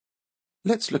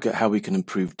Let's look at how we can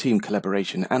improve team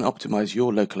collaboration and optimize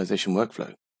your localization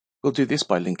workflow. We'll do this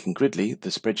by linking Gridly, the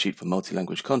spreadsheet for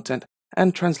multi-language content,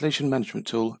 and translation management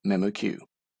tool memoQ.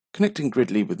 Connecting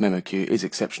Gridly with memoQ is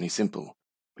exceptionally simple.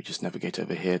 We just navigate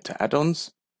over here to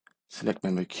Add-ons, select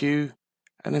memoQ,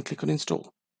 and then click on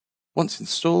Install. Once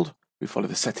installed, we follow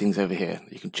the settings over here.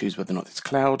 You can choose whether or not it's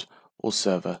cloud or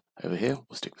server over here.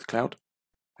 We'll stick with cloud.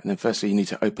 And then firstly, you need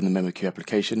to open the memoQ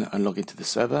application and log into the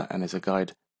server, and there's a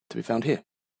guide to be found here.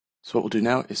 So what we'll do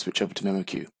now is switch over to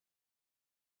memoQ.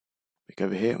 We go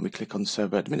over here and we click on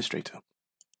Server Administrator.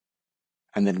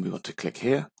 And then we want to click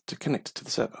here to connect to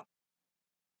the server.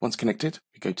 Once connected,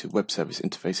 we go to Web Service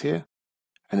Interface here,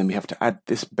 and then we have to add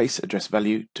this base address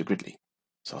value to Gridly.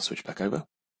 So I'll switch back over.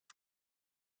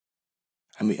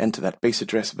 And we enter that base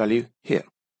address value here.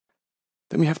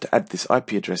 Then we have to add this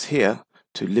IP address here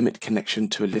to limit connection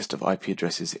to a list of IP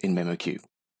addresses in memoQ.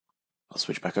 I'll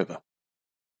switch back over.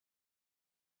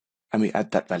 And we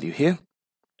add that value here,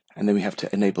 and then we have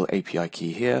to enable API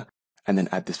key here, and then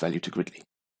add this value to Gridly.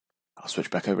 I'll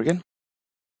switch back over again,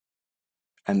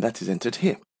 and that is entered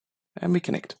here, and we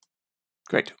connect.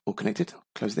 Great, all connected.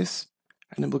 Close this,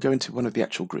 and then we'll go into one of the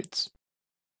actual grids.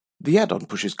 The add-on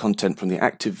pushes content from the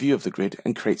active view of the grid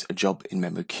and creates a job in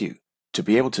memoQ. To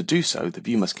be able to do so, the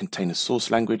view must contain a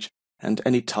source language and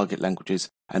any target languages,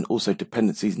 and also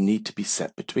dependencies need to be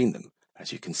set between them,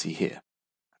 as you can see here.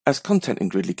 As content in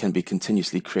Gridly can be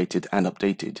continuously created and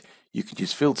updated, you can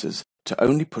use filters to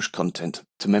only push content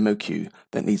to memoQ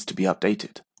that needs to be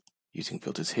updated. Using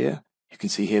filters here, you can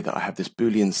see here that I have this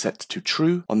Boolean set to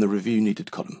true on the review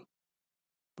needed column,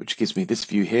 which gives me this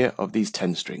view here of these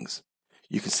 10 strings.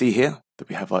 You can see here that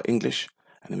we have our English,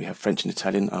 and then we have French and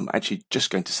Italian. I'm actually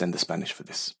just going to send the Spanish for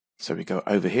this. So we go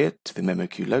over here to the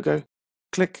memoQ logo,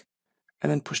 click,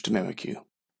 and then push to memoQ.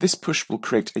 This push will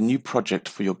create a new project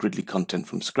for your Gridly content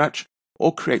from scratch,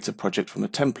 or create a project from a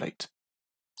template.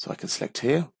 So I can select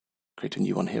here, create a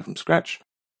new one here from scratch,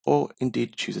 or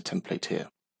indeed choose a template here.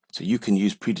 So you can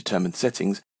use predetermined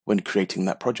settings when creating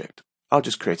that project. I'll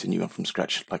just create a new one from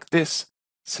scratch like this,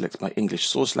 select my English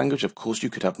source language. Of course,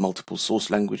 you could have multiple source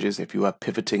languages if you are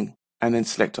pivoting, and then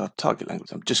select our target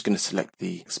language. I'm just going to select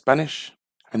the Spanish,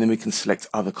 and then we can select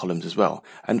other columns as well,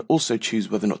 and also choose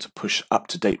whether or not to push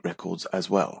up-to-date records as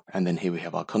well. And then here we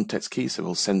have our context key, so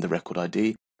we'll send the record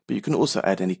ID, but you can also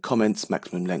add any comments,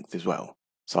 maximum length as well.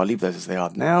 So I'll leave those as they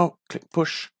are now, click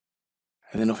push,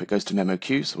 and then off it goes to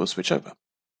memoQ, so we'll switch over.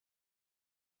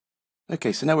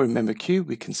 Okay, so now we're in memoQ,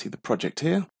 we can see the project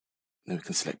here, and then we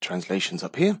can select translations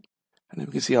up here, and then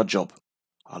we can see our job.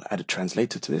 I'll add a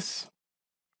translator to this,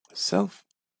 self,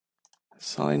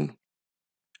 assign,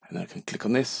 and then I can click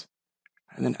on this,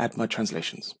 and then add my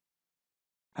translations.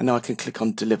 And now I can click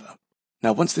on Deliver.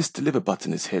 Now once this Deliver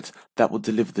button is hit, that will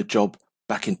deliver the job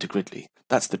back into Gridly.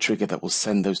 That's the trigger that will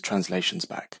send those translations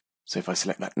back. So if I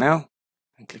select that now,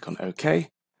 and click on OK,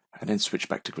 and then switch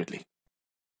back to Gridly.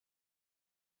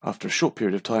 After a short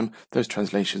period of time, those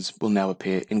translations will now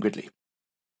appear in Gridly.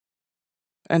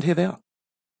 And here they are.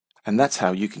 And that's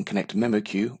how you can connect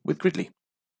memoQ with Gridly.